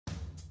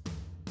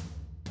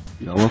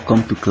You are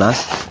welcome to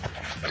class.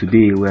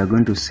 Today we are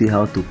going to see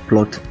how to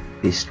plot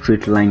a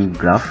straight line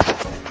graph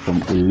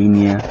from a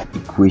linear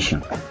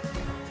equation.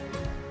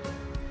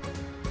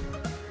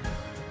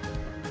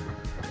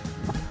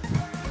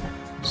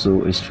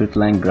 So a straight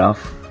line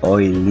graph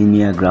or a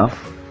linear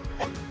graph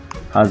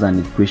has an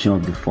equation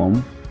of the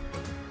form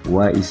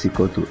y is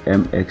equal to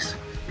mx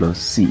plus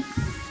c.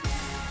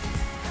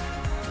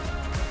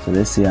 So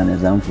let's see an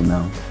example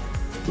now.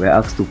 We are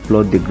asked to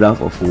plot the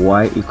graph of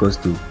y equals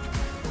to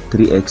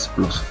 3x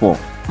plus 4.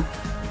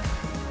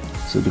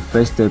 So the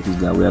first step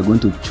is that we are going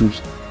to choose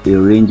a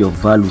range of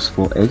values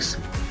for x.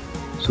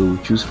 So we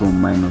choose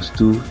from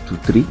 -2 to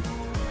 3.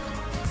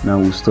 Now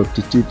we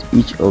substitute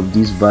each of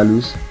these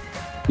values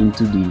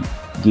into the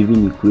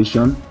given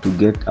equation to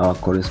get our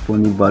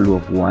corresponding value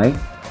of y.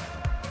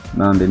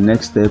 Now the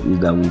next step is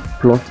that we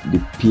plot the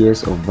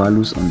pairs of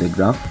values on the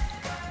graph,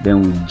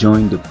 then we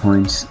join the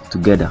points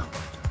together.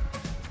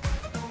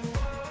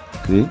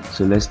 Okay,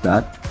 so let's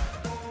start.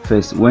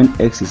 First, when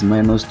x is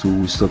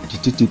 -2, we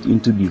substitute it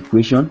into the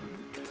equation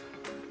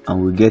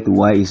and we get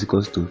y is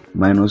equals to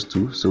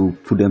 -2, so we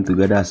put them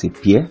together as a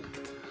pair.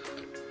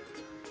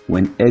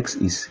 When x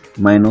is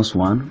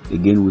 -1,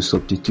 again we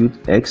substitute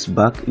x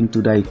back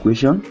into the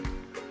equation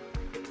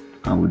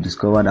and we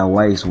discover that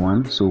y is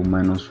 1, so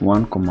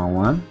 -1,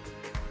 1.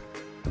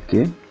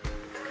 Okay,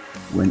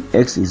 when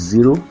x is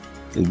 0,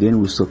 again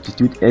we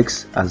substitute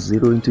x as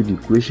 0 into the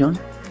equation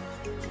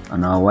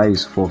and our y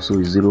is 4, so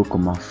it's 0,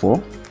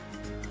 4.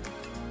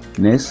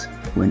 Next,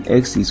 when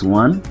x is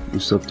 1, we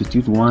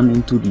substitute 1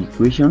 into the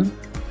equation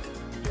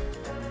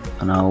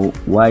and our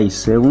y is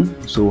 7,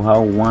 so we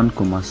have 1,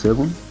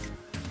 7.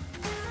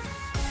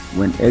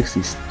 When x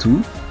is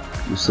 2,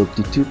 we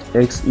substitute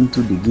x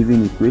into the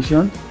given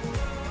equation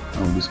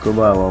and we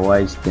discover our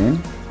y is 10,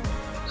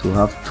 so we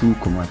have 2,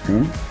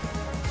 10.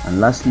 And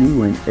lastly,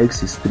 when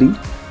x is 3,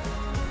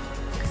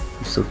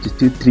 we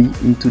substitute 3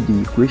 into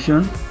the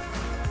equation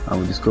and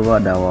we discover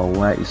that our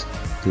y is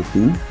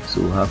 13,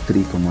 so we have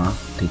 3,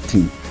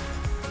 13.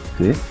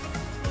 Okay,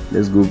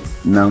 let's go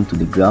now to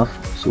the graph.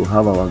 So we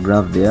have our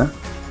graph there.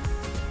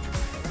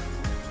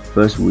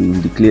 First we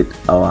indicate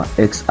our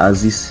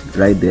x-axis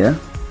right there,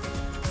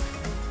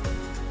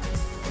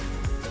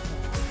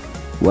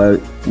 while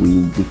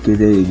we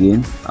indicated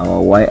again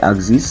our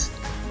y-axis.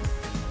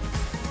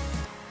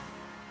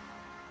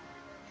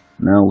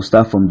 Now we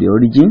start from the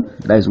origin,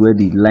 that is where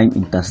the line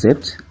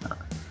intersects.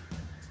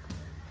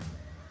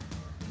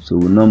 So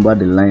we number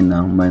the line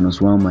now,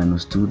 -1,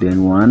 -2,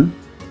 then 1,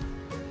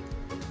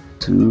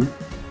 2,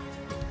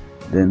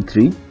 then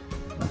 3.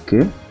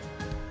 Okay,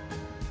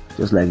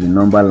 just like the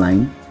number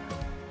line.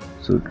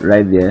 So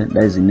right there,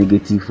 that is the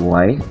negative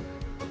y,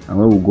 and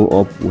when we go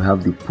up we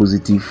have the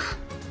positive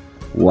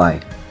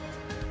y.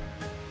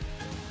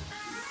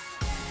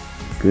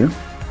 Okay,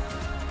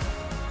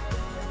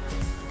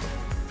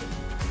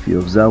 if you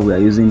observe, we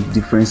are using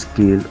different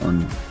scale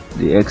on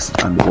the x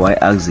and the y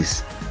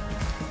axis.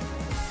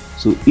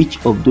 So each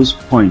of those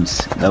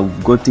points that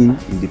we've gotten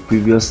in the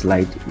previous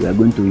slide, we are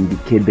going to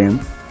indicate them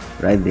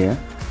right there.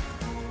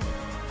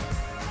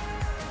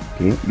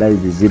 Okay, that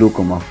is the 0,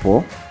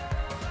 4,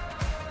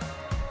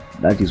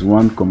 that is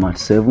 1,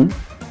 7,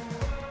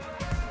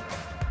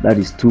 that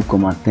is 2,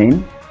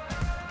 10,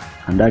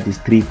 and that is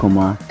 3,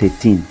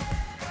 13.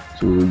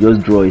 So we'll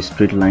just draw a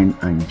straight line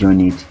and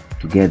join it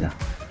together.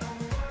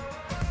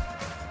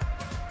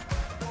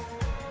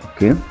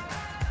 Okay,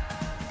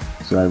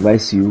 so I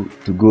advise you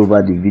to go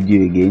over the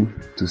video again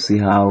to see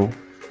how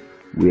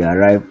we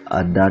arrive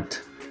at that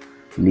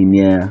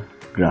linear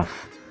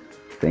graph.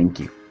 Thank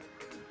you.